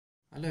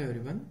Hello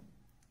everyone.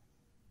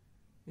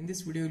 In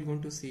this video we are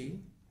going to see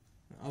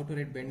how to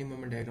write bending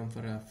moment diagram for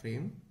a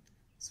frame.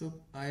 So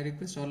I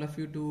request all of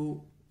you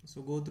to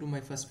go through my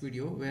first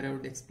video where I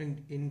would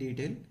explain in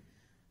detail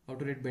how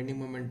to write bending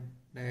moment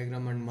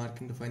diagram and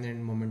marking the final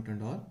end moment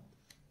and all.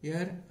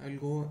 Here I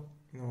will go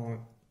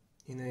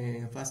in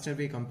a faster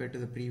way compared to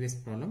the previous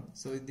problem.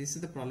 So this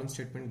is the problem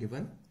statement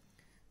given.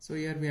 So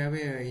here we have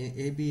a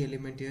AB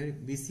element here,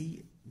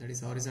 BC, that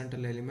is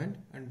horizontal element,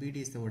 and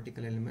BD is the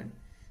vertical element.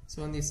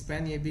 So on the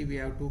span AB we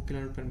have 2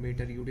 km per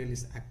meter UDL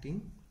is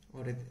acting,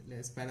 or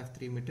a span of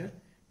 3 meter.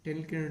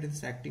 10 km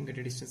is acting at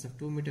a distance of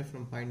 2 meter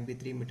from point B,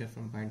 3 meter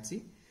from point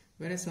C.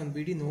 Whereas on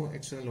BD no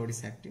external load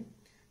is acting.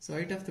 So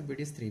height of the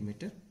BD is 3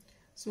 meter.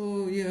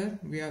 So here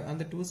we have on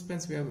the two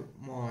spans we have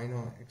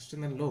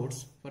external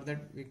loads. For that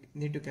we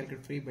need to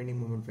calculate free bending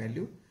moment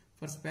value.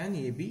 For span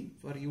AB,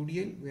 for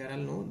UDL we all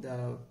know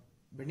the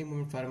bending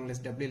moment formula is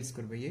WL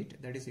square by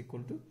 8, that is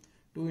equal to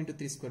 2 into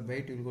 3 square by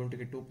 8, you will going to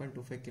get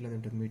 2.25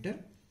 kN meter.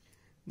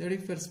 That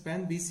is for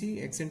span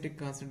BC, eccentric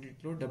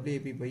concentrated load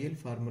WAB by L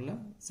formula.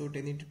 So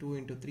 10 into 2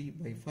 into 3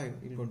 by 5,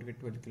 you will going to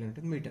get 12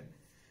 kN meter.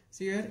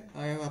 So here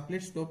I have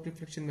applied slope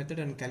reflection method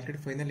and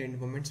calculated final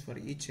end moments for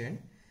each end.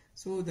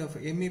 So the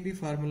MAB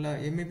formula,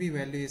 MAB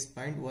value is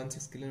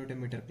 0.16 kN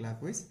meter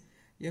clockwise,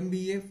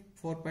 MBA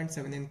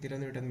 4.79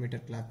 kN meter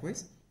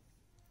clockwise,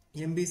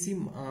 MBC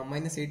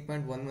minus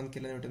 8.11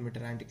 kN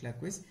meter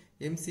anti-clockwise.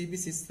 MCB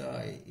is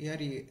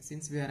here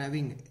since we are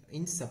having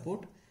inch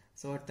support,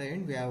 so at the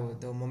end we have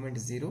the moment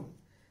is 0,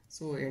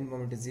 so end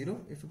moment is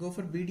 0. If you go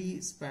for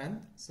BD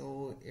span,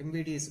 so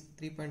MBD is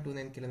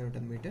 3.29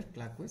 kN meter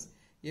clockwise,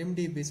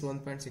 MDB is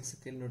 1.6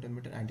 kN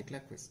meter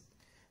anti-clockwise.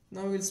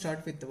 Now we will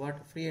start with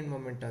what free end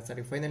moment,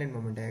 final end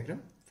moment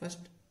diagram.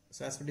 First,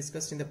 so as we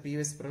discussed in the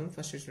previous problem,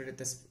 first we should write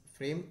the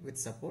frame with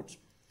supports.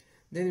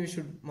 Then we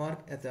should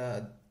mark at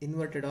the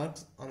inverted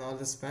arcs on all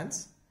the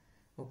spans.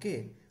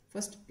 Okay.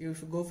 First, you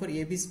should go for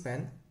AB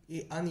span.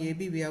 On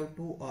AB we have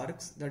two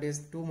arcs, that is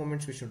two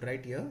moments we should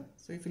write here.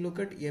 So if you look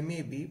at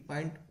MAB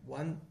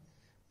 0.16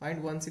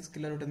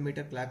 kN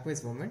meter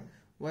clockwise moment,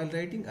 while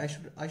writing I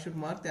should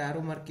mark the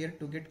arrow mark here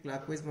to get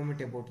clockwise moment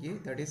about A,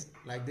 that is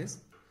like this.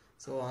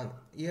 So on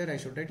here I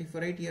should write, if I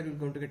write here we are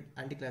going to get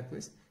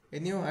anti-clockwise.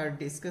 Anyhow, I have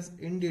discussed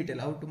in detail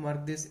how to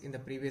mark this in the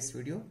previous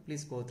video.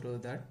 Please go through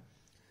that.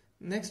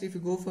 Next, if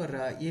you go for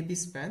AB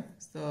span,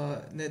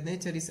 so the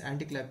nature is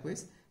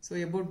anti-clockwise. So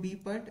about B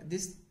point,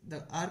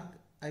 the arc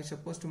I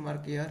supposed to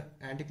mark here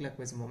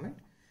anti-clockwise moment.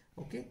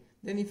 Okay.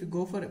 Then if you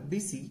go for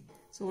BC,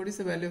 so what is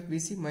the value of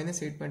BC?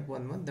 Minus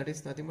 8.11. That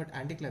is nothing but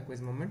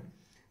anti-clockwise moment.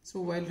 So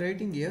while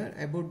writing here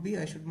about B,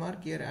 I should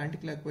mark here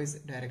anti-clockwise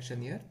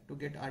direction here to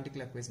get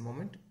anti-clockwise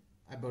moment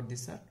about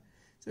this arc.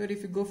 So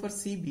if you go for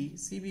CB,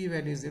 CB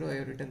value is 0. I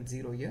have written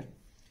 0 here.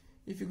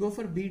 If you go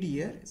for BD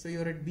here, so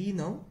you are at B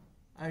now,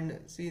 and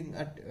see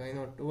at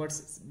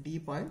towards D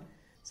point.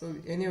 So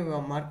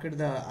anyway marked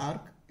the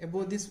arc.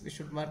 Above this we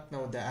should mark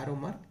now the arrow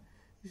mark.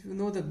 If you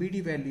know the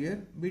BD value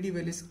here, BD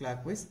value is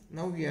clockwise.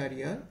 Now we are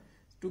here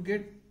to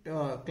get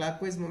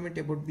clockwise moment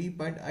about B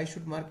point. I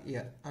should mark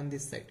here on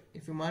this side.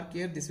 If you mark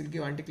here, this will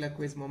give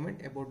anti-clockwise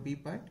moment about B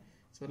point.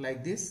 So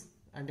like this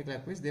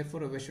anti-clockwise.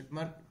 Therefore we should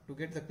mark to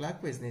get the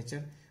clockwise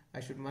nature. I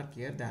should mark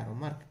here the arrow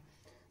mark.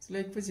 So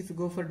likewise, if you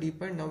go for D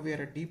point, now we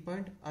are at D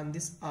point on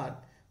this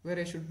arc, where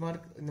I should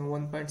mark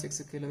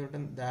 1.6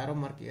 kN, the arrow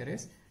mark here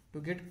is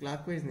to get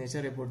clockwise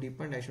nature about D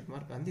point. I should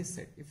mark on this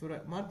side. If you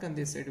mark on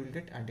this side, you will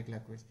get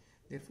anti-clockwise.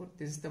 Therefore,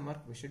 this is the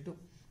mark we should do.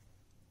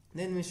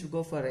 Then we should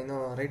go for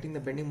writing the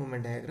bending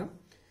moment diagram.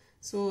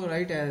 So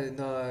write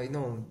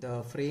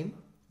the frame.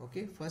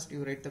 Okay, first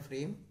you write the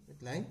frame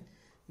with line.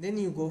 Then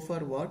you go for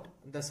what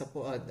the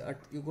support.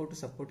 You go to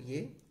support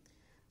A.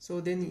 So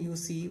then you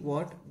see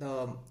what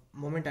the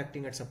moment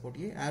acting at support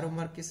A. Arrow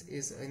mark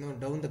is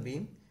down the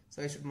beam.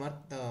 So I should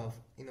mark the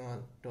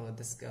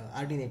this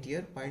ordinate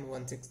here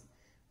 0.16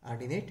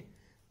 ordinate.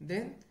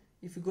 Then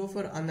if you go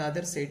for on the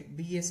other side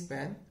BA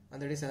span,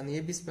 and that is on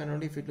AB span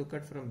only, if you look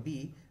at from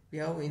B, we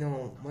have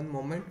one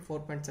moment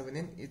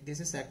 4.7n.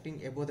 This is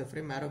acting above the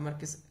frame. Arrow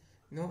mark is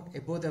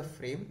above the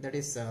frame, that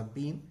is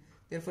beam.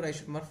 Therefore I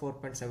should mark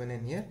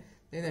 4.7n here.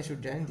 Then I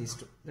should join these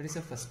two. That is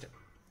the first step.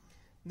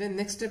 Then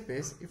next step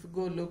is, if you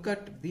go look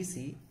at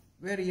BC,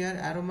 where here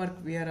arrow mark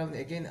we are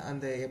again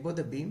on the above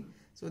the beam.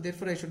 So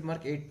therefore I should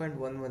mark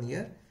 8.11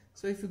 here.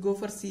 So if you go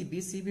for CB,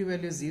 CB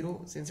value is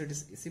 0, since it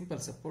is simple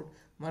support,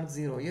 mark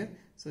 0 here.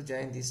 So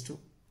join these two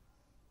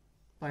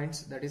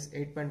points, that is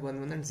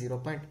 8.11 and 0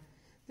 point.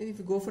 Then if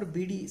you go for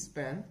BD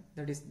span,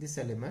 that is this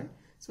element.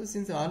 So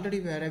since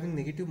already we are having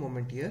negative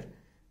moment here,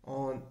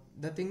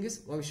 the thing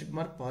is we should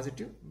mark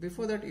positive.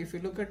 Before that, if you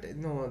look at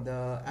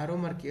the arrow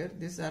mark here,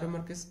 this arrow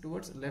mark is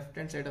towards left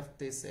hand side of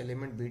this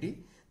element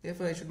BD.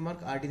 Therefore I should mark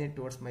ordinate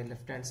towards my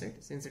left hand side,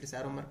 since it is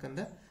arrow mark on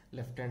the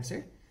left hand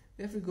side.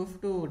 If we go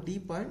to D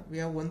point, we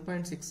have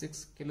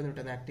 1.66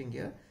 kN acting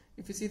here.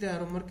 If you see the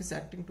arrow mark is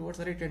acting towards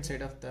the right hand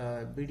side of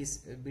the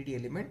BD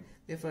element,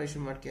 therefore I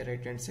should mark here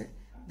right hand side.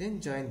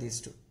 Then join these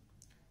two.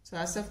 So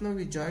as of now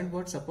we joined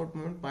what support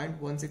moment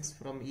 0.16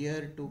 from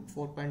here to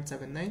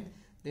 4.79.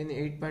 then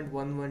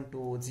 8.11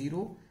 to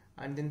 0,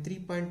 and then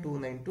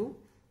 3.29 to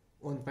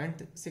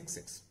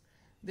 1.66.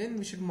 Then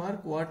we should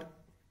mark what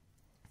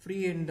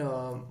free end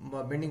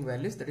bending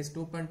values, that is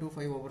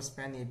 2.25 over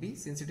span AB.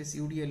 Since it is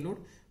UDL load,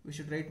 we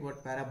should write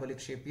what parabolic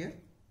shape here.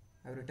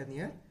 I have written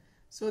here.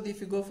 So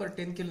if you go for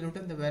 10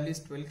 kilonewton, the value is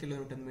 12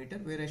 kilonewton meter,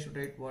 where I should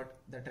write what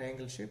the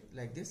triangle shape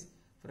like this.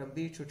 From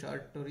B it should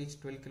start to reach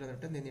 12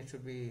 kilonewton, then it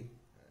should be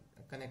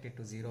connected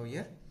to 0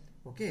 here.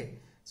 Okay,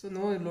 so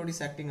no load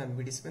is acting on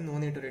BD span, no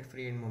need to write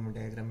free end moment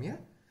diagram here.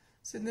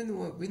 So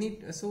then we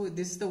need, so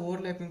this is the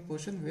overlapping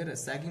portion where a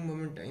sagging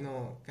moment,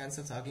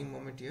 cancels sagging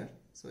moment here.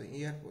 So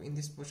here in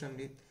this portion,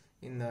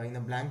 in a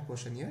blank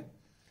portion here.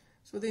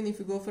 So then if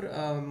you go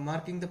for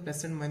marking the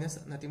plus and minus,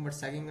 nothing but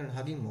sagging and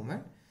hugging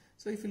moment.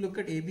 So if you look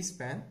at AB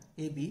span,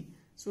 AB,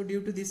 so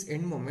due to this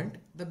end moment,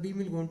 the beam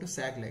will going to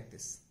sag like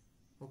this.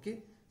 Okay,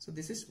 so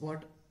this is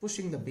what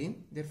pushing the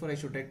beam, therefore I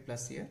should write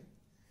plus here.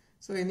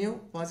 So anyhow,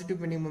 positive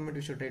bending moment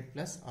we should write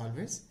plus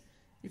always.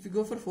 If you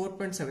go for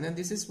 4.7, and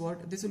this is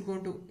what, this will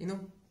going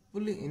to,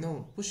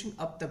 pulling, pushing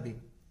up the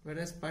beam,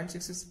 whereas 0.6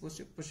 is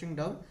pushing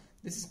down,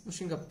 this is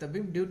pushing up the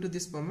beam. Due to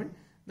this moment,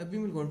 the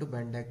beam will going to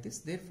bend like this,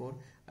 therefore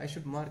I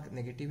should mark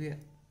negative here.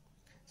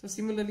 So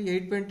similarly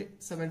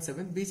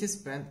 8.77 BC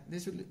span,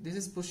 this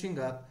is pushing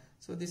up,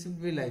 so this will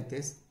be like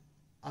this.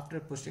 After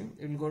pushing,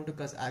 it will going to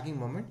cause sagging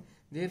moment,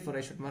 therefore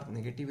I should mark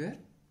negative here.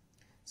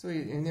 So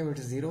anyway, it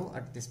is 0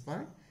 at this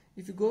point.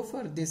 If you go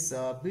for this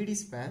BD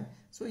span,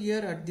 so here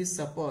at this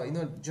support,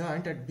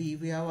 joint at B,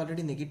 we have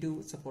already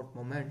negative support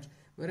moment,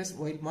 whereas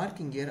while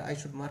marking here, I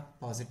should mark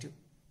positive.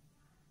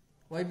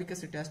 Why?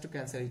 Because it has to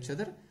cancel each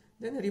other.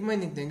 Then the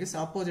remaining thing is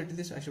opposite to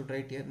this, I should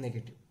write here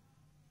negative.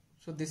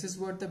 So this is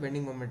what the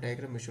bending moment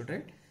diagram we should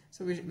write.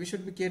 So we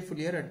should be careful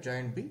here at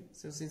joint B.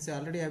 So since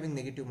already having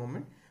negative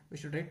moment, we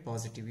should write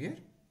positive here,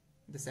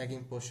 the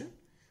sagging portion.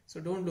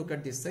 So don't look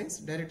at these signs,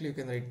 directly you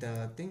can write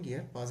the thing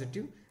here,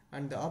 positive,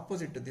 and the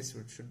opposite to this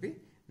should be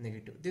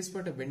negative. This is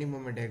what a bending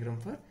moment diagram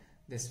for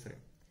this frame.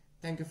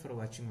 Thank you for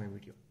watching my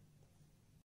video.